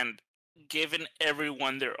 and given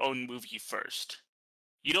everyone their own movie first.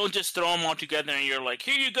 You don't just throw them all together and you're like,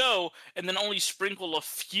 "Here you go," and then only sprinkle a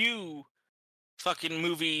few fucking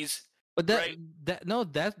movies. But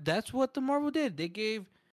that's what the Marvel did. They gave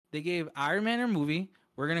Iron Man a movie.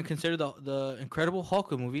 We're gonna consider the Incredible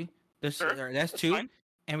Hulk a movie. That's two, fine.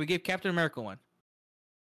 And we gave Captain America one,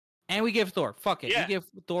 and we gave Thor. Fuck it, Yeah. we gave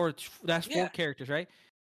Thor. That's four characters, right?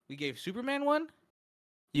 We gave Superman one.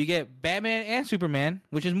 You get Batman and Superman,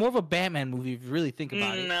 which is more of a Batman movie if you really think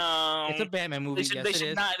about it. No, it's a Batman movie.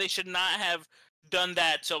 They should not have done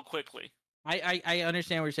that so quickly. I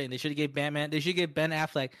understand what you're saying. They should have gave Batman. They should give Ben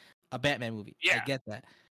Affleck a Batman movie. Yeah. I get that.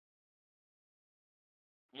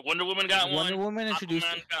 Wonder Woman got one. Wonder Woman introduced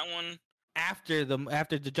Aquaman got one. after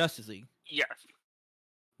the Justice League, Yes.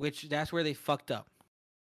 which that's where they fucked up.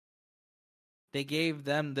 They gave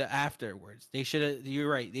them the afterwards. They should have. You're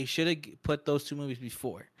right. They should have put those two movies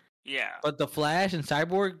before. Yeah. But the Flash and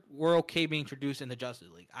Cyborg were okay being introduced in the Justice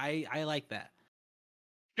League. I like that.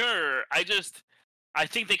 Sure. I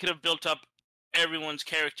think they could have built up everyone's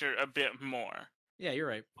character a bit more. Yeah, you're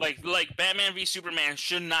right. Like Batman v Superman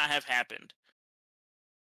should not have happened.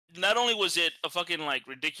 Not only was it a fucking like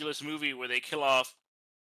ridiculous movie where they kill off.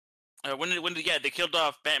 They killed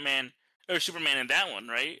off Batman or Superman in that one,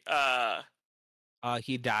 right?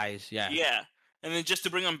 He dies. Yeah. Yeah. And then just to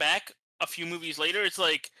bring him back a few movies later, it's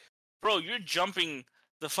like, bro, you're jumping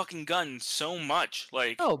the fucking gun so much.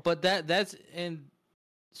 Like, Oh, but that's in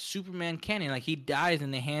Superman canon. Like he dies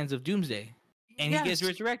in the hands of Doomsday, and he gets Yes.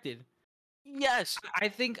 resurrected. yes. I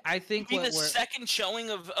think The second showing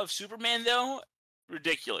of Superman though,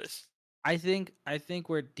 ridiculous. I think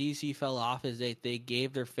where DC fell off is they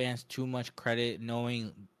gave their fans too much credit,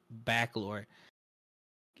 knowing backlore.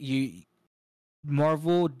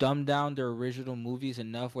 Marvel dumbed down their original movies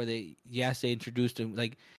enough where they introduced them.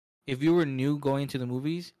 Like if you were new going to the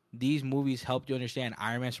movies, these movies helped you understand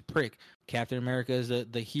Iron Man's a prick, Captain America is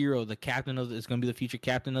the hero, the captain is going to be the future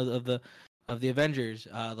captain of the Avengers.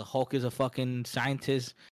 The Hulk is a fucking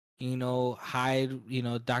scientist.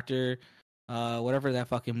 Hyde. Doctor. Whatever that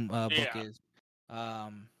fucking book is.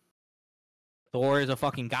 Thor is a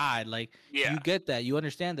fucking god. Like Yeah. you get that, you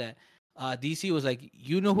understand that. DC was like,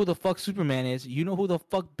 you know who the fuck Superman is, you know who the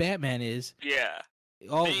fuck Batman is. Yeah.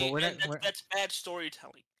 Oh, but we're not. That's bad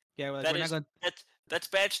storytelling. Yeah, we're That not is gonna. that's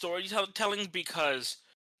bad storytelling because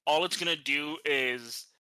all it's gonna do is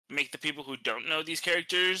make the people who don't know these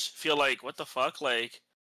characters feel like, what the fuck? Like,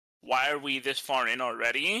 why are we this far in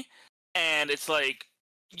already? And it's like,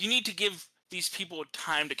 you need to give these people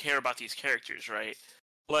time to care about these characters, right?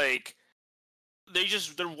 Like,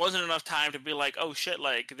 there wasn't enough time to be like, oh shit,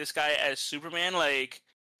 like this guy as Superman, like,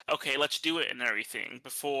 okay, let's do it and everything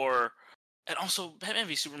before. And also, Batman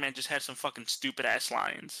v Superman just had some fucking stupid ass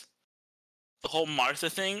lines. The whole Martha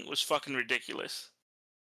thing was fucking ridiculous.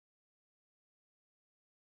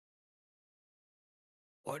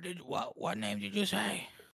 What name did you say?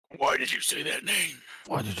 Why did you say that name?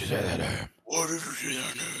 Why did you say that name? Why did you say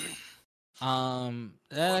that name?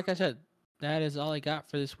 Like I said, that is all I got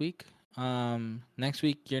for this week. Next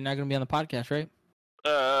week you're not gonna be on the podcast, right?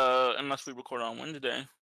 Unless we record on Wednesday.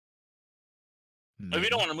 If you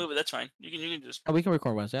don't want to move it, that's fine. You can just. Oh, we can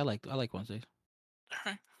record Wednesday. I like Wednesdays.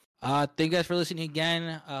 Alright. Thank you guys for listening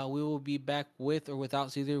again. We will be back with or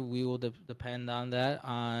without Caesar. We will depend on that,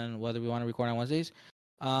 on whether we want to record on Wednesdays.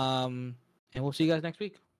 And we'll see you guys next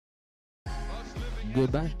week.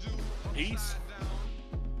 Goodbye. Peace.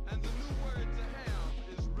 And the new word to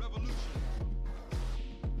have is revolution.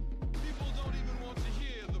 People don't even want to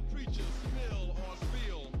hear the preacher spill or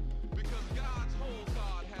spiel because God's whole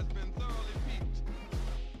card has been thoroughly peeped.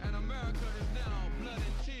 And America is now blood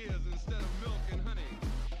and tears instead of milk and honey.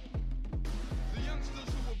 The youngsters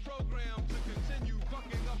who were programmed to continue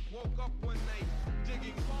fucking up woke up one night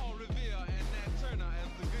digging Paul Revere and Nat Turner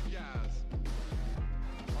as the good guys.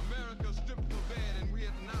 America stripped for bed and we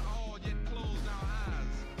had not all yet closed our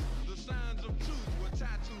eyes. The signs of truth were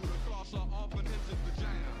tattooed across our orphan-hinted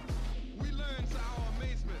vagina. We learned to our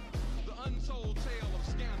amazement the untold tale of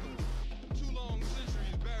scandal. 2 long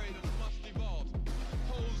centuries buried in a musty vault,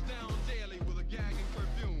 hosed down daily with a gagging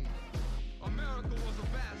perfume. America was a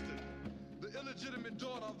bastard, the illegitimate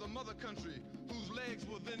daughter of the mother country, whose legs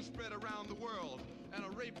were then spread around the world, and a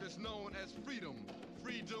rapist known as freedom,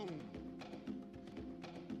 free doom.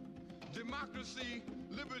 Democracy,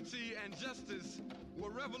 liberty, and justice were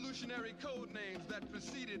revolutionary code names that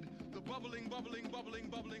preceded the bubbling, bubbling, bubbling,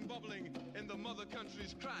 bubbling, bubbling in the mother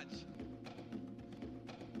country's crotch.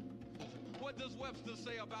 What does Webster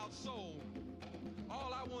say about soul?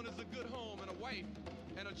 All I want is a good home and a wife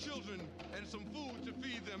and a children and some food to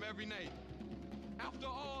feed them every night. After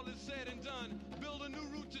all is said and done, build a new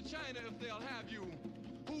route to China if they'll have you.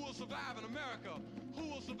 Who will survive in America? Who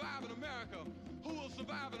will survive in America? Who will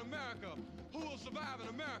survive in America? Who will survive in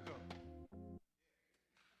America?